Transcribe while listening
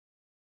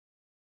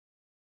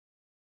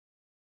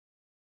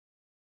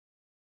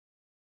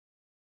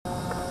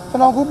ကျွ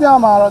န်တော်ခုပြ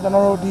မှာတော့ကျွန်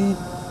တော်တို့ဒီ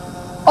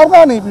အောက်က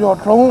နေပြီးတော့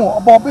drone ကို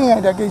အပေါ်ပင့်ရို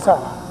က်တဲ့ကိစ္စ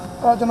ပါ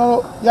အဲ့တော့ကျွန်တော်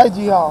တို့ရိုက်ကြ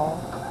ည့်အောင်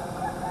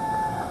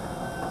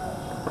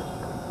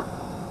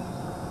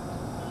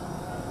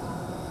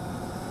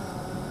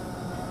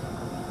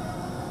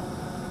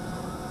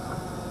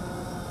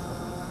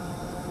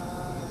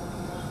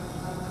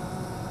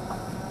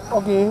โอ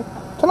เค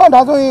ကျွန်တော်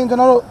ဒါဆိုရင်ကျွန်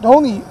တော်တို့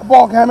ဒုံးဒီအ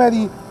ပေါ်ခံမဲ့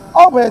ဒီ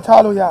အောက်ပဲချ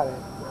လို့ရတယ်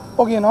โ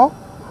อเคเนาะ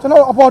ကျွန်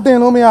တော်အပေါ်တင်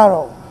လို့မရ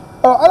တော့ဘူး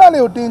အဲ့ဒါ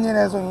လေးကိုတင်နေတ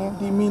ယ်ဆိုရင်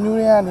ဒီမီနူး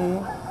တွေကနေ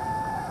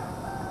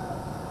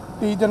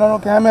ဒီကျွန်တော်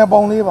တို့ခံမဲ့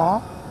ပုံလေးပါ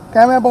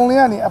ခံမဲ့ပုံလေး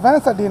ကနေ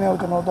advanced setting တွေကို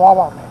ကျွန်တော်သွား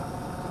ပါမယ်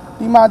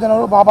ဒီမှာကျွန်တော်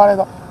တို့ဘာပါလဲ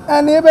ဆို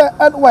enable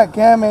adward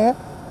camera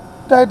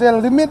title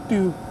limit to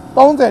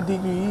 30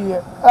 degree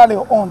ရဲ့အဲ့ဒါလေး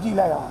ကို on ကြည့်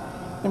လိုက်အောင်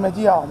ဒီမှာကြ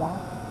ည့်အောင်ပါ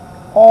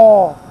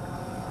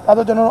ဒါ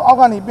ဆိုကျွန်တော်တို့အောက်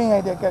ကနေပင့်ရို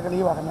က်တဲ့ကက်က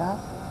လေးပါခင်ဗျာ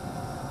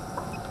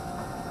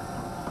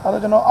ဒါ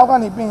ဆိုကျွန်တော်အောက်က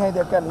နေပင့်ရိုက်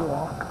တဲ့ကက်လေး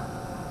ပါ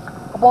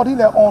အပေါ်ထိ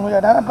လည်း on လို့ရ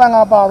ဒါပေမဲ့ပန်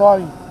ကာပါသွား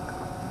ပြီ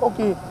โอเค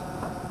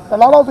ဒီ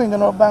လောက်ဆိုရင်ကျွ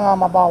န်တော်ပန်ကာ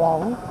မပါပါ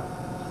ဘူး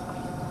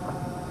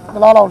ဒီ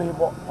လောက်လေး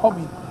ပေါ့ဟုတ်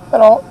ပြီအဲ့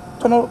တော့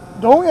ကျွန်တော်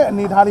ဒုံးရဲ့အ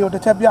နေထားလေးကိုတ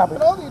စ်ချက်ပြပေးကျွ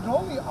န်တော်ဒီ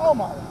ဒုံးကြီးအောက်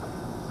မှာ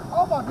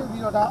ဖြစ်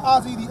ပြီးတော့ဒါ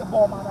RCD အ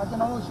ပေါ်မှာဒါကျွန်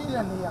တော်တို့ရှိ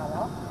တဲ့နေရာ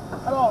ပါ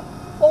အဲ့တော့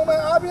ပုံမှ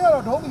န်အားဖြင့်က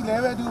တော့ဒုံးကြီး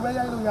level 2ပဲ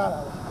ရိုက်လို့ရတာ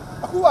ပါ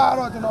အခုက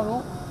တော့ကျွန်တော်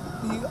တို့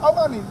ဒီအောက်က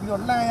နေပြီး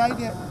တော့လှန်ရိုက်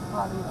တဲ့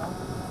ဟာလေးပါ